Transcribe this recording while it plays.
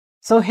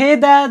So hey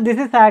there, this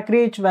is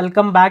Akrich.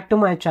 Welcome back to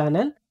my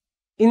channel.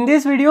 In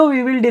this video,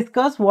 we will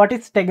discuss what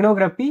is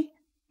steganography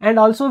and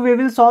also we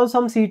will solve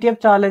some CTF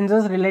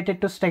challenges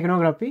related to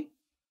steganography.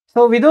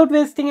 So without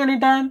wasting any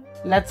time,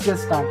 let's get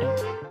started.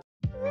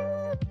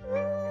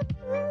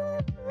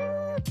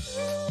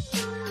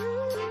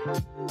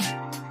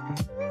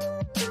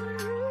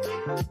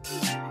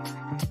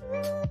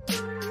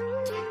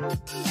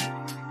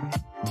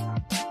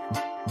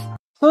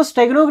 So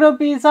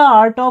steganography is the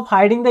art of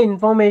hiding the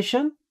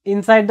information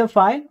inside the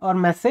file or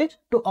message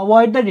to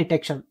avoid the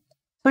detection.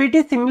 So it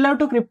is similar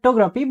to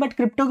cryptography, but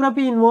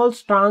cryptography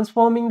involves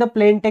transforming the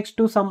plain text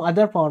to some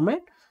other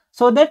format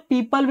so that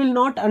people will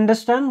not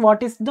understand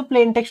what is the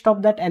plain text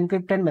of that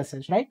encrypted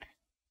message, right?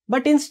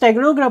 But in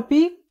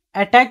steganography,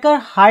 attacker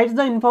hides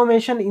the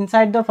information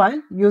inside the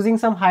file using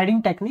some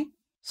hiding technique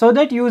so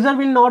that user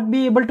will not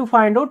be able to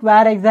find out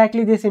where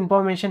exactly this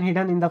information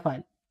hidden in the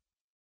file.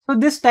 So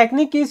this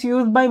technique is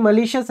used by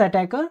malicious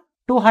attacker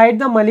to hide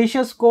the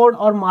malicious code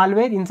or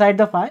malware inside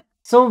the file.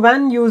 So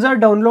when user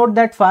download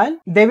that file,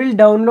 they will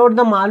download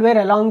the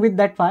malware along with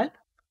that file.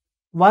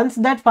 Once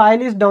that file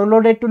is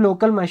downloaded to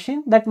local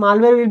machine, that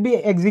malware will be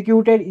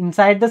executed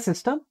inside the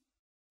system.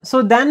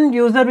 So then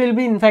user will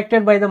be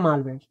infected by the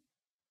malware.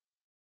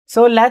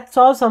 So let's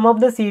solve some of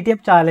the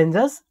CTF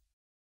challenges.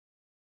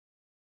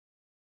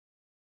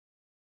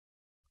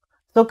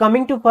 So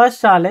coming to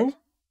first challenge.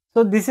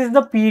 So this is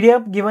the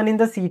PDF given in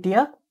the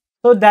CTF.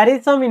 So there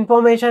is some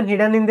information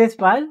hidden in this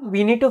file.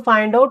 We need to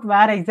find out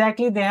where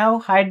exactly they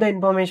have hide the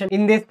information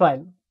in this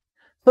file.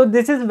 So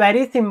this is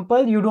very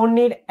simple. You don't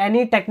need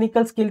any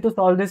technical skill to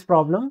solve this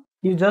problem.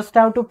 You just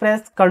have to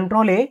press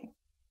Ctrl A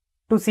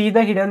to see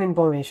the hidden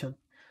information.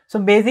 So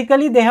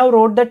basically they have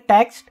wrote the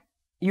text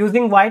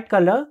using white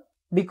color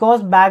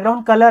because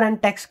background color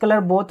and text color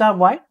both are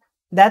white.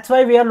 That's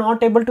why we are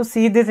not able to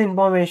see this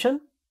information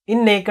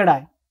in naked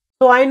eye.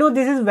 So I know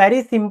this is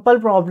very simple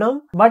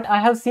problem, but I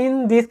have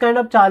seen these kind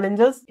of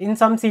challenges in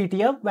some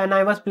CTF when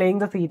I was playing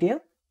the CTF.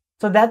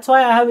 So that's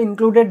why I have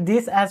included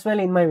this as well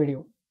in my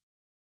video.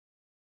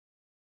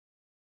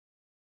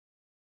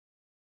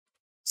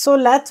 So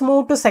let's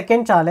move to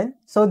second challenge.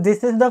 So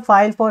this is the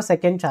file for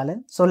second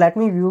challenge. So let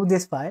me view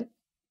this file.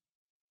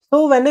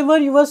 So whenever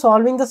you are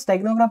solving the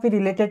steganography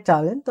related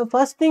challenge, the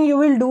first thing you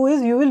will do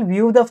is you will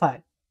view the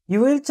file.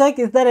 You will check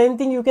is there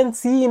anything you can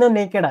see in a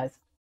naked eye.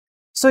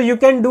 So you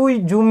can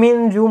do zoom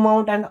in, zoom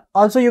out, and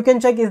also you can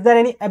check is there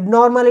any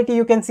abnormality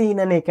you can see in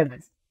a naked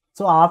eye.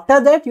 So after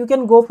that you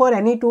can go for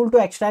any tool to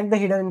extract the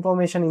hidden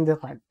information in the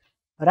file,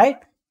 right?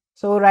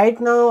 So right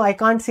now I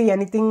can't see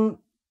anything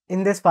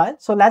in this file.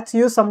 So let's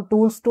use some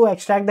tools to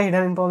extract the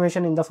hidden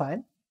information in the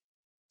file.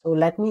 So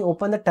let me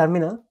open the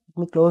terminal. Let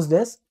me close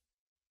this.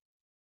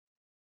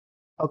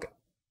 Okay.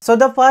 So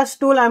the first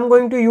tool I'm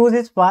going to use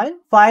is file.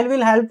 File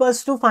will help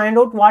us to find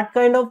out what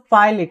kind of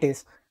file it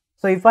is.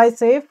 So if I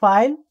say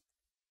file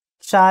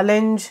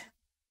challenge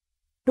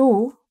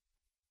 2,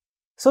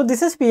 so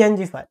this is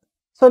PNG file.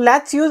 So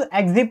let's use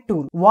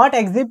exiftool. What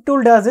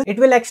exiftool does is it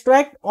will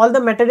extract all the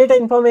metadata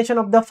information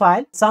of the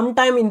file.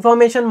 Sometime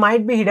information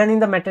might be hidden in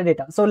the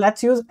metadata. So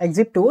let's use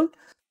exiftool.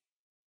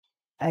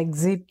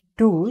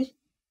 Exiftool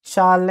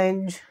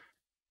challenge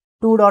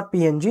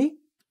 2.png.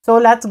 So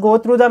let's go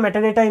through the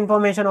metadata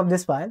information of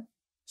this file.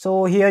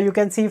 So here you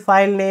can see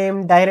file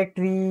name,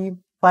 directory,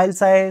 file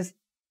size,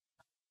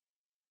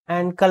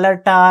 and color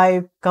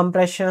type,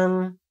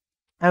 compression,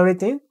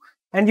 everything.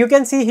 And you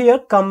can see here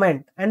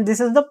comment, and this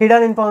is the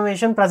hidden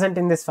information present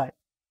in this file.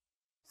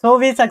 So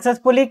we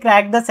successfully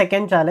cracked the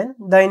second challenge.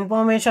 The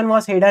information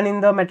was hidden in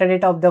the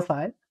metadata of the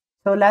file.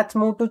 So let's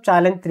move to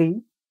challenge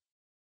 3.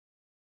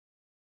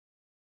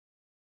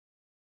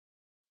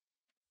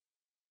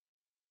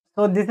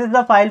 So this is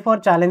the file for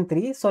challenge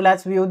 3. So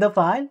let's view the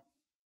file.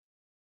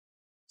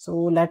 So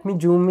let me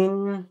zoom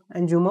in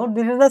and zoom out.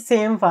 This is the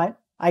same file.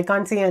 I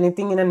can't see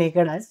anything in a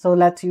naked eye. So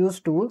let's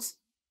use tools.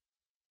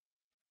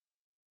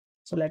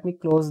 So let me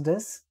close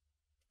this.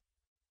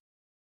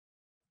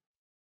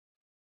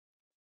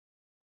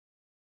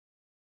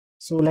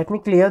 So let me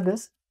clear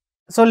this.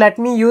 So let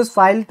me use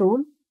file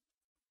tool.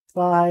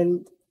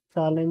 File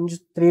challenge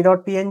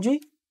 3.png.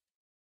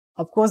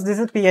 Of course, this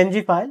is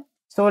PNG file.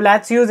 So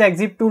let's use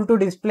exiftool to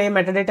display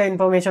metadata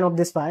information of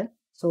this file.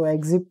 So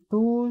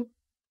exiftool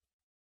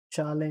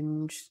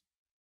challenge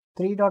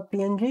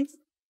 3.png.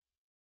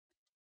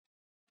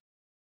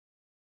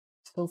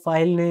 So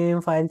file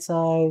name, file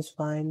size,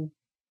 fine.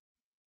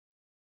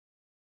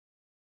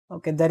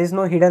 Okay, there is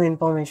no hidden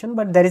information,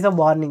 but there is a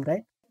warning,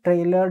 right?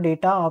 Trailer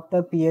data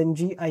after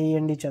PNG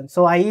IEND chunk.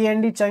 So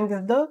IEND chunk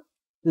is the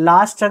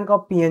last chunk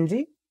of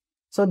PNG.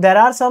 So there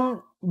are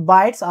some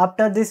bytes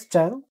after this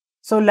chunk.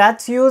 So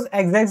let's use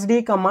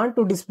exxd command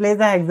to display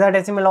the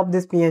hexadecimal of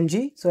this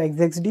PNG. So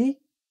exxd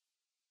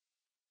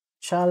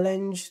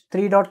challenge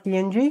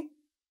 3.png.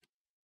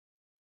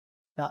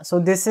 Yeah, so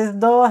this is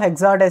the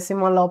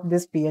hexadecimal of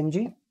this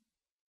PNG.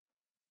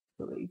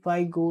 So if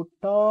I go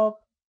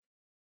top,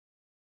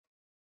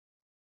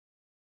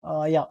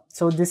 yeah,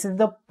 so this is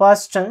the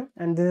first chunk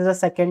and this is the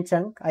second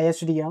chunk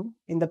ISDM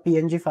in the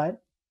PNG file.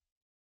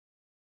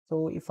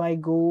 So if I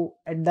go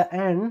at the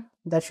end,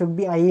 that should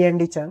be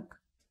IEND chunk.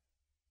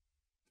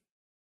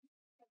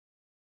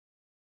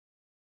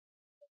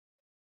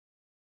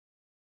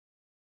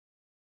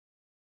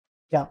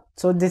 Yeah,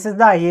 so this is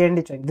the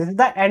IEND chunk. This is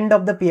the end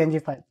of the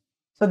PNG file.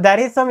 So there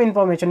is some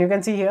information you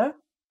can see here.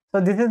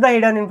 So this is the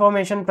hidden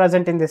information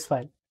present in this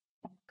file.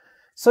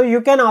 So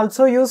you can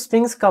also use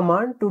strings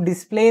command to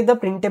display the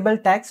printable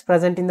text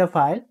present in the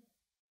file.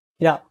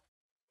 Yeah,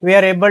 we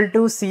are able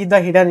to see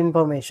the hidden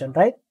information,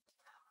 right?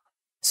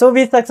 So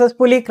we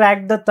successfully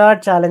cracked the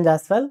third challenge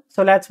as well.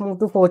 So let's move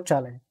to fourth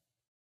challenge.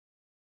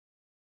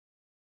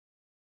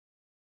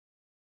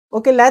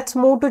 Okay, let's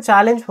move to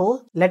challenge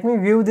 4. Let me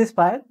view this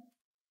file.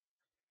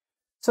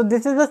 So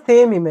this is the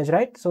same image,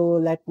 right? So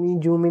let me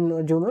zoom in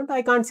or zoom out.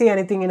 I can't see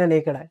anything in a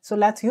naked eye. So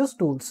let's use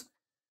tools.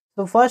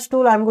 So first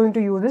tool I'm going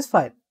to use is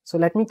file. So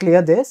let me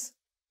clear this.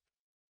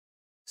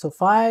 So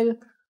file,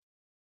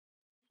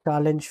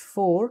 challenge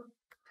 4.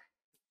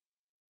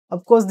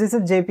 Of course, this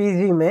is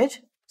JPG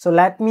image. So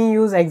let me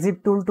use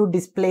exiftool to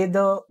display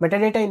the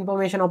metadata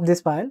information of this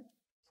file.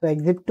 So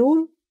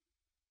exiftool,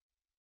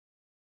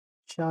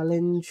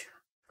 challenge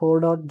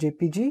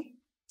 4.jpg.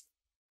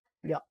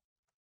 Yeah.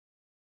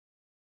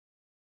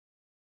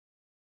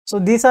 So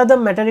these are the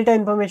metadata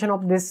information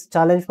of this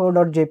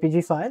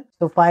challenge4.jpg file.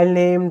 So file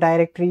name,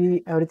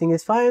 directory, everything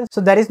is fine. So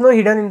there is no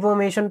hidden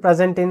information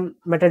present in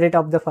metadata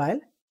of the file.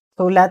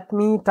 So let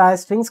me try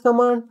strings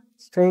command,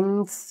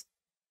 strings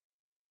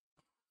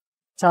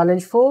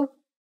challenge4.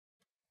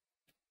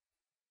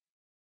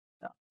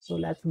 So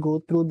let's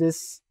go through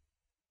this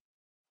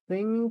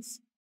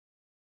strings.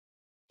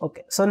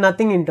 Okay, so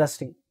nothing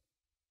interesting.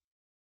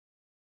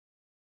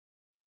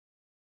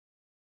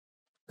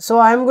 So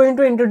I am going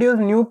to introduce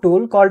new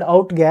tool called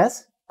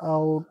outguess.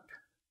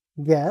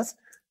 Outguess.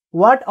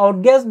 What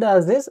outguess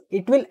does is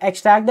it will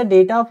extract the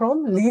data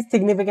from least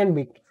significant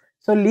bit.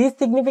 So least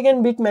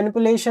significant bit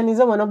manipulation is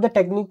one of the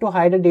technique to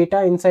hide the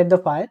data inside the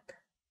file.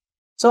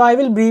 So I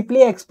will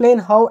briefly explain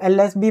how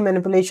LSB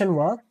manipulation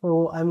works.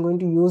 So I'm going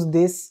to use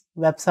this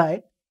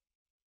website.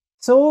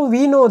 So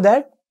we know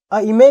that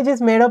a image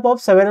is made up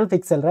of several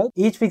pixels, right?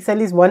 Each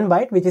pixel is 1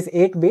 byte, which is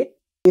 8 bit.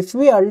 If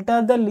we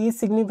alter the least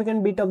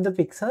significant bit of the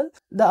pixel,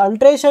 the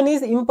alteration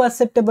is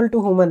imperceptible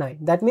to human eye.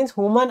 That means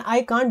human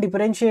eye can't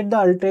differentiate the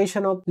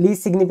alteration of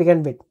least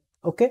significant bit.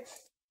 Okay.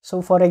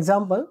 So for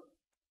example,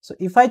 so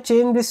if I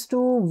change this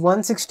to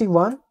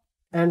 161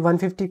 and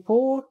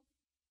 154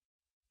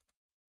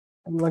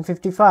 and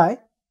 155,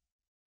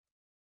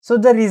 so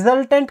the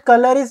resultant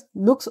color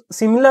looks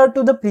similar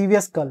to the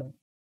previous color.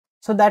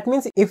 So that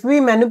means if we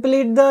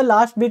manipulate the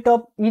last bit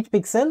of each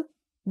pixel,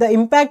 the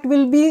impact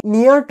will be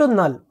near to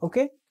null.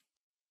 Okay.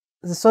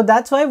 So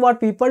that's why what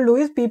people do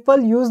is people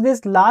use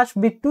this last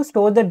bit to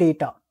store the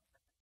data.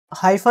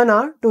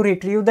 -r to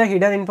retrieve the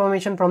hidden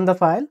information from the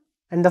file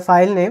and the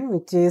file name,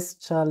 which is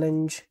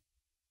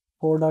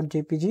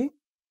challenge4.jpg.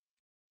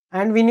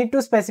 And we need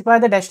to specify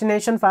the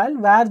destination file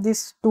where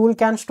this tool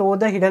can store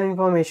the hidden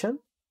information.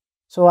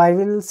 So I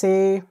will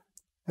say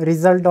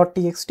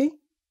result.txt.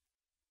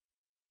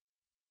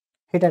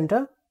 Hit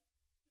enter.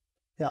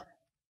 Yeah.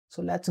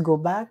 So let's go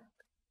back.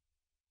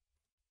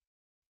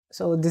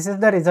 So this is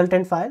the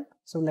resultant file.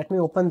 So let me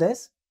open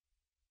this.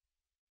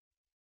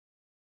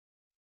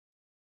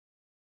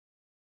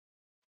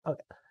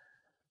 Okay.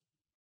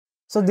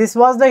 So this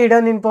was the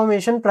hidden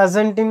information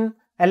present in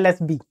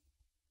LSB.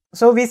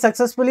 So we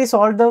successfully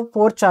solved the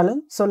fourth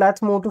challenge. So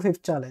let's move to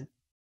fifth challenge.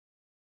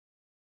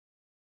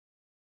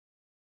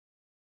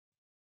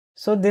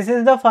 So this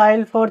is the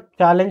file for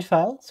challenge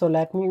file. So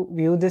let me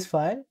view this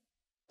file.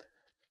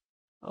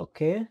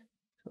 Okay.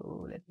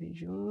 So let me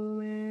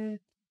zoom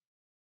it.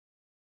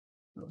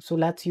 So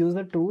let's use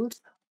the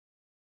tools.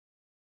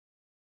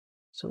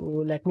 So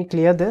let me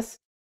clear this.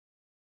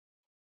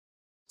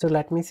 So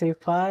let me say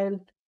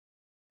file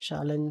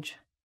challenge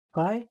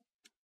file.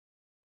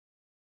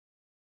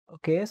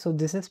 Okay, so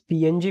this is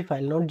PNG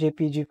file, not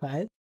JPG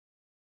file.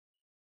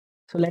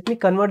 So let me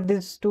convert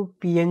this to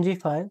PNG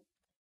file.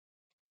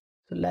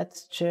 So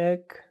let's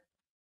check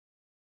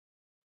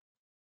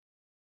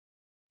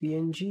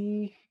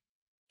PNG.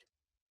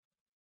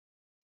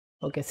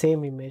 Okay,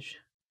 same image,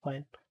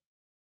 fine.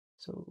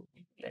 So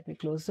let me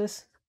close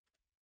this.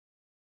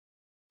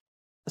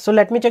 So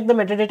let me check the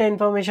metadata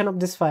information of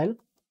this file.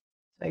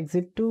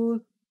 Exit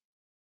tool,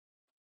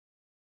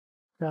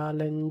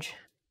 challenge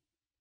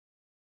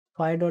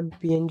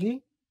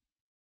file.png.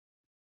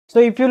 So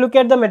if you look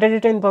at the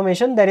metadata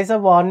information, there is a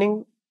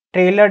warning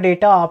trailer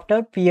data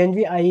after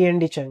PNG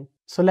IEND chunk.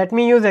 So let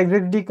me use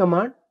exifd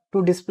command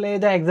to display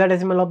the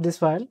hexadecimal of this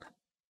file.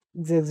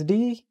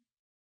 Exifd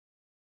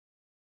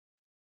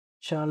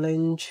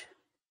challenge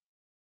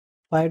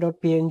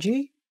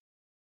file.png.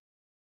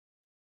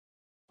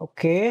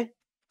 Okay,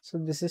 so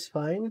this is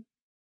fine.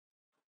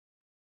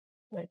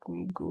 Let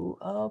me go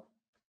up.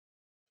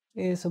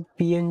 Okay, so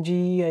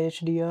PNG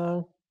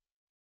IHDR.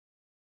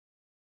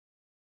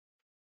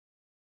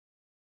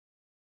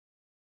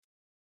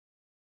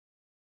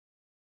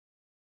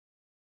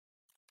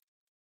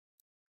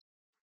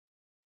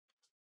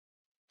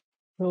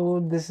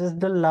 So this is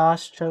the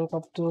last chunk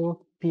of the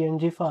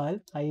PNG file,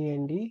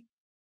 IEND.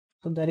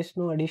 So there is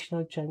no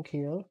additional chunk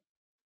here.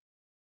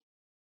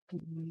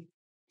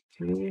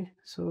 Okay,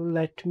 so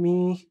let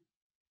me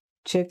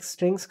check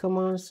strings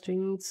command,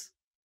 strings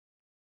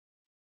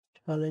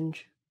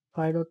challenge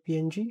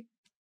file.png.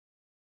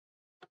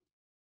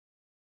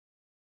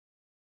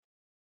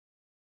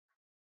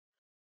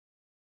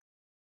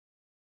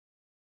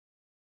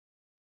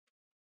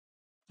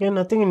 Yeah,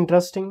 nothing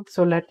interesting.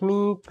 So let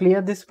me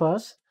clear this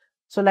first.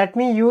 So let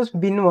me use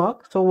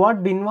binwalk. So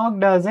what binwalk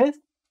does is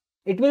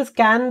it will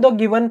scan the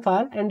given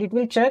file and it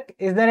will check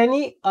is there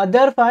any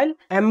other file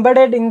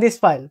embedded in this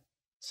file.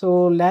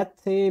 So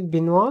let's say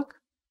binwalk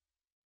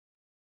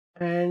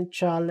and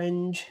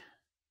challenge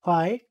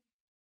file.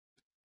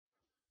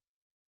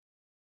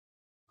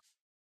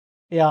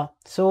 Yeah,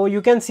 so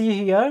you can see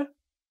here.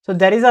 So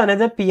there is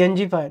another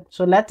PNG file.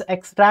 So let's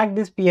extract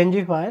this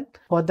PNG file.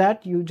 For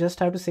that, you just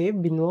have to say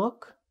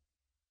binwalk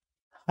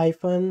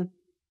hyphen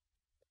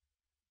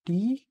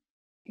t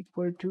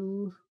equal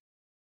to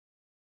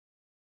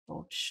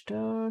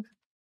star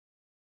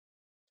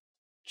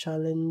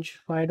challenge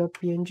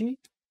file.png.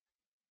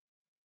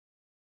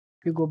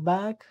 If you go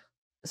back,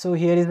 so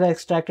here is the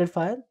extracted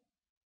file.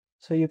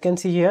 So you can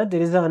see here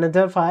there is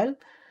another file.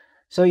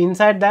 So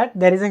inside that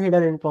there is a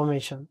hidden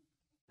information.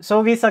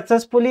 So we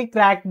successfully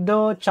cracked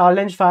the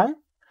challenge file.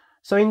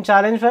 So in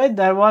challenge file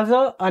there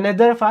was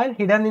another file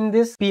hidden in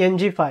this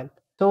PNG file.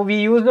 So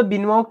we use the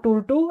binwalk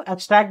tool to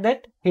extract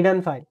that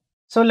hidden file.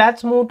 So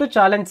let's move to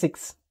challenge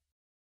 6.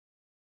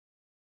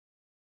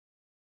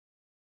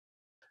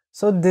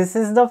 So this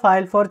is the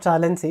file for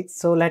challenge 6.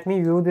 So let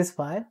me view this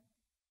file.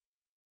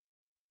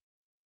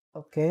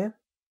 Okay.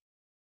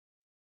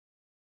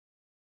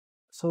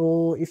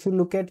 So if you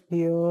look at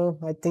here,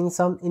 I think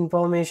some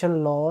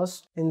information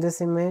lost in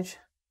this image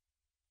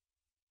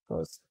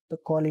because the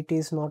quality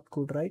is not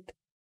good, right?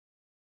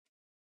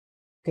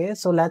 Okay,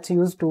 so let's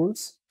use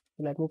tools.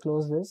 Let me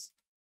close this.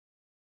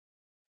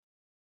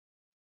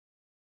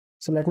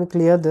 So let me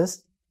clear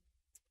this.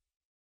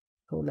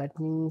 So let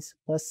me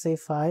first say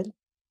file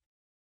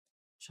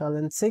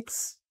challenge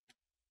 6.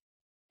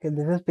 Okay,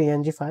 this is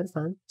PNG file,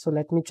 fine. So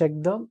let me check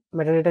the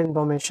metadata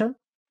information.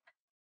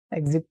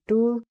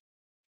 Exiftool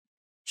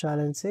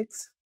challenge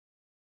 6.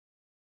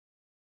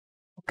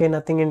 Okay,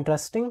 nothing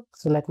interesting.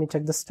 So let me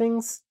check the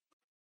strings.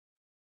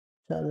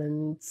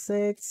 Challenge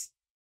 6.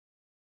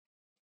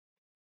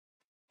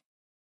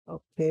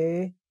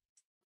 Okay.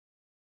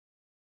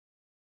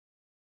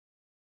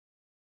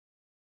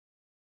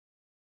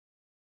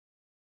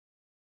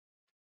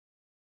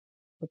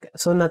 Okay,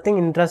 so nothing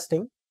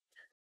interesting.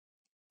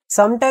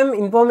 Sometimes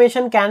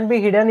information can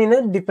be hidden in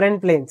a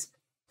different planes.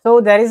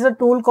 So there is a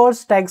tool called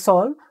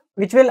stegsolve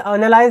which will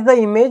analyze the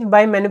image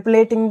by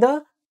manipulating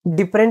the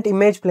different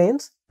image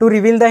planes to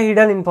reveal the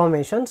hidden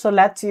information. So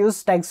let's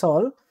use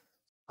stegsolve.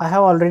 I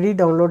have already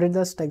downloaded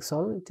the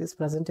stegsolve. It is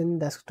present in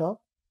desktop.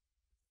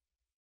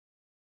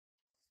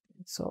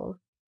 So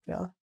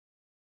yeah.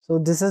 So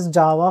this is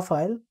Java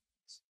file.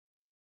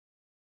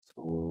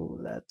 So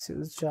let's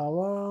use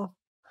Java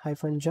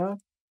 -jar.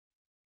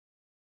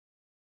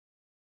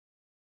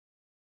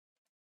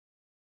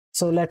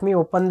 So let me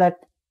open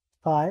that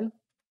file,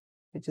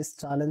 which is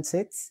challenge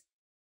 6.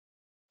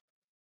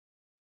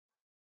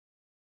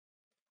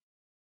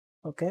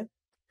 Okay.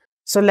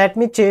 So let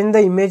me change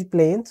the image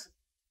planes.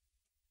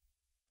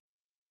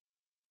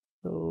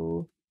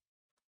 So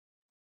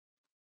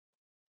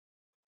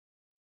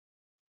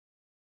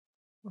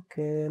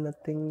okay,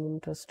 nothing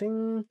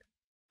interesting.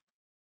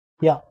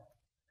 Yeah.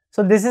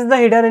 So this is the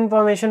hidden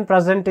information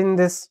present in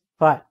this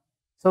file.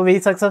 So we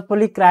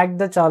successfully cracked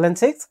the challenge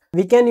 6.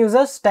 We can use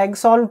a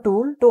stegsolve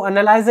tool to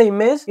analyze the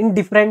image in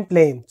different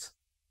planes.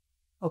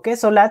 Okay,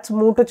 so let's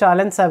move to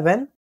challenge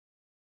 7.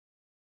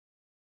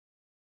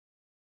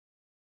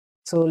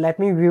 So let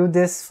me view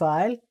this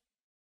file.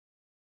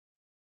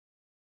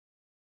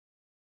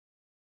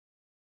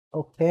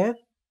 Okay.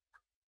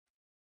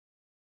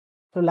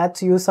 So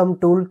let's use some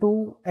tool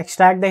to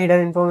extract the hidden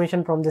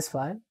information from this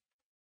file.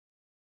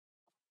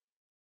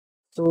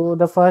 So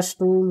the first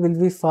tool will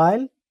be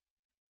file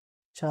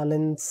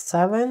challenge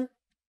 7.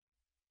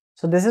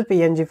 So this is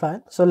PNG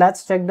file. So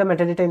let's check the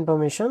metadata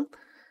information.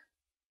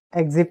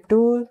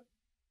 Exiftool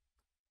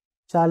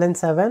challenge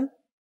 7.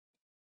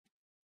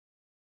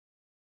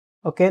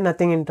 Okay,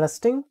 nothing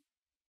interesting.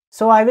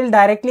 So I will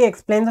directly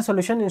explain the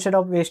solution instead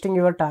of wasting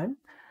your time.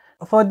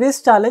 For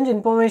this challenge,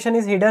 information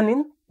is hidden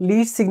in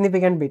least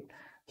significant bit.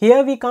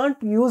 Here we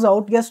can't use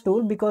outguess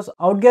tool because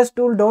outguess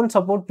tool don't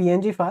support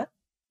PNG file.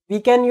 We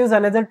can use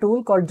another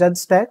tool called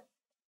zsteg.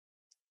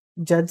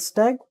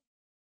 Zsteg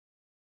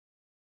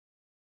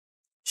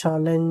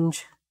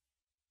challenge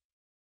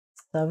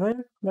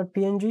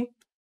 7.png.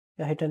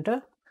 Yeah, hit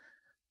enter.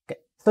 Okay.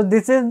 So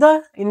this is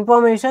the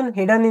information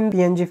hidden in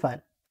PNG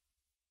file.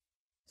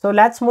 So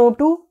let's move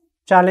to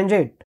challenge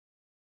 8.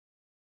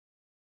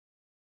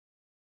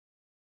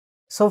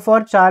 So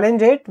for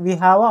challenge 8, we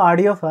have a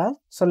audio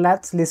file. So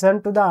let's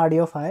listen to the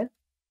audio file.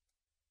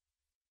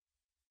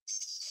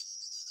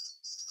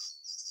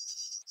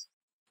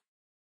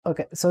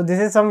 Okay, so this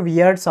is some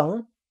weird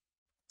sound.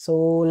 So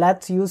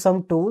let's use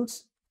some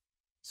tools.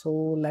 So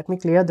let me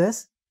clear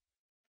this.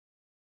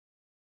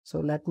 So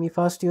let me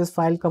first use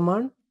file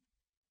command,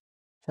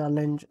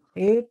 challenge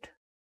 8.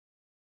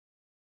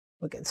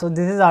 Okay, so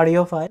this is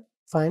audio file.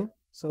 Fine.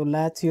 So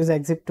let's use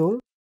exit tool.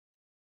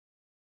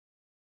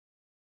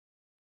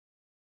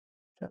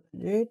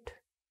 Challenge 8.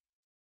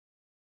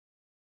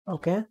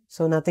 Okay,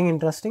 so nothing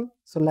interesting.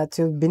 So let's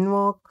use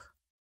binwalk.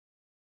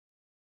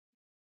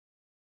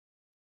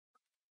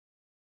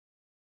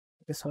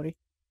 Okay, sorry.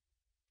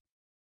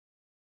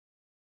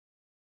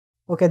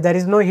 Okay, there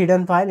is no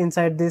hidden file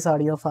inside this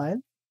audio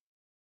file.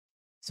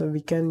 So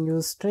we can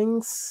use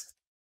strings.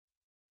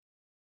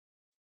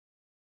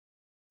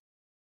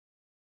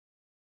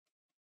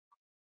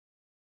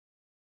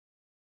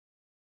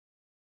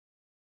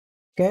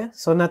 Okay,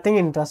 so nothing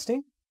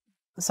interesting.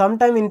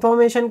 Sometimes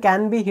information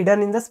can be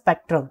hidden in the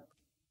spectrum.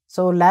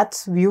 So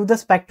let's view the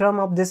spectrum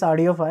of this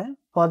audio file.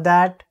 For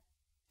that,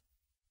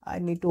 I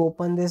need to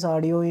open this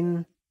audio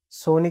in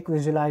Sonic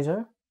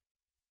Visualizer.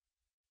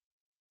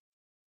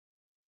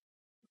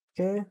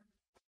 Okay.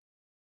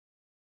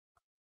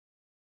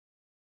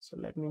 So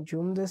let me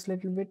zoom this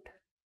little bit.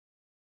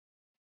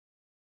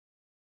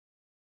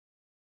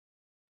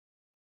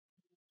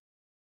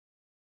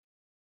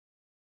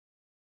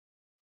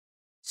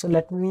 So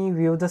let me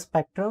view the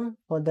spectrum.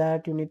 For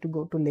that, you need to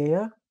go to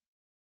layer,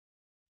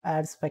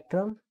 add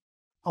spectrum,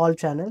 all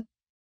channel.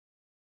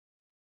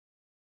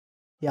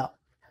 Yeah.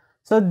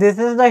 So this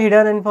is the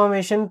hidden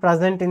information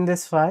present in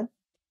this file.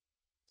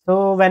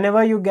 So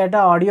whenever you get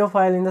an audio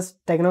file in the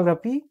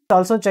steganography,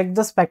 also check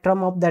the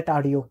spectrum of that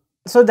audio.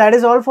 So that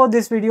is all for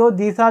this video.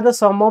 These are the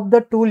some of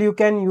the tool you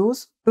can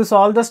use to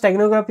solve the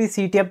steganography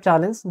CTF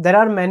challenge. There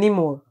are many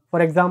more. For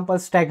example,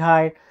 steg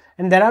hide,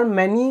 and there are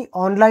many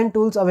online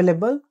tools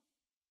available.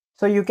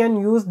 So you can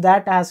use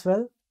that as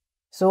well.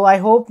 So I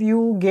hope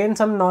you gain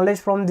some knowledge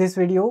from this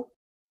video.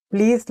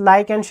 Please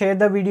like and share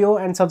the video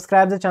and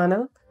subscribe the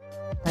channel.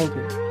 Thank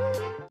you.